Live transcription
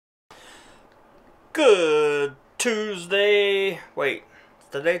Good Tuesday. Wait, is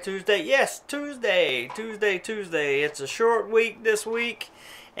today Tuesday? Yes, Tuesday. Tuesday. It's a short week this week,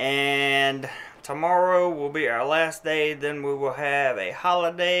 and tomorrow will be our last day. Then we will have a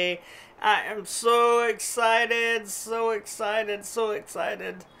holiday. I am so excited, to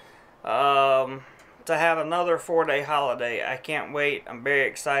have another 4-day holiday. I can't wait. I'm very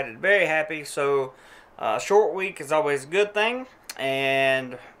excited, very happy. So, short week is always a good thing.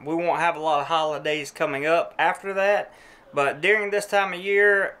 And we won't have a lot of holidays coming up after that, but during this time of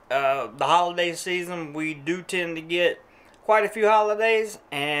year, the holiday season, we do tend to get quite a few holidays,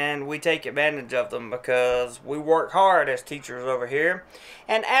 and we take advantage of them because we work hard as teachers over here.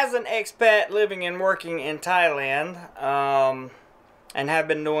 And as an expat living and working in Thailand, and have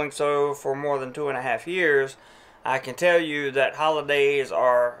been doing so for more than 2.5 years, I can tell you that holidays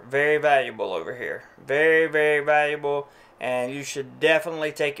are very valuable over here. Very, very valuable. And you should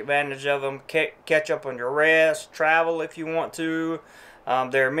definitely take advantage of them. Catch up on your rest. Travel if you want to.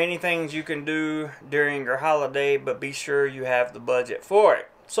 There are many things you can do during your holiday, but be sure you have the budget for it.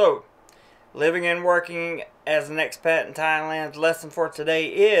 So, living and working as an expat in Thailand, the lesson for today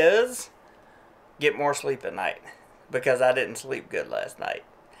is get more sleep at night, because I didn't sleep good last night.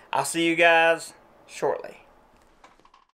 I'll see you guys shortly.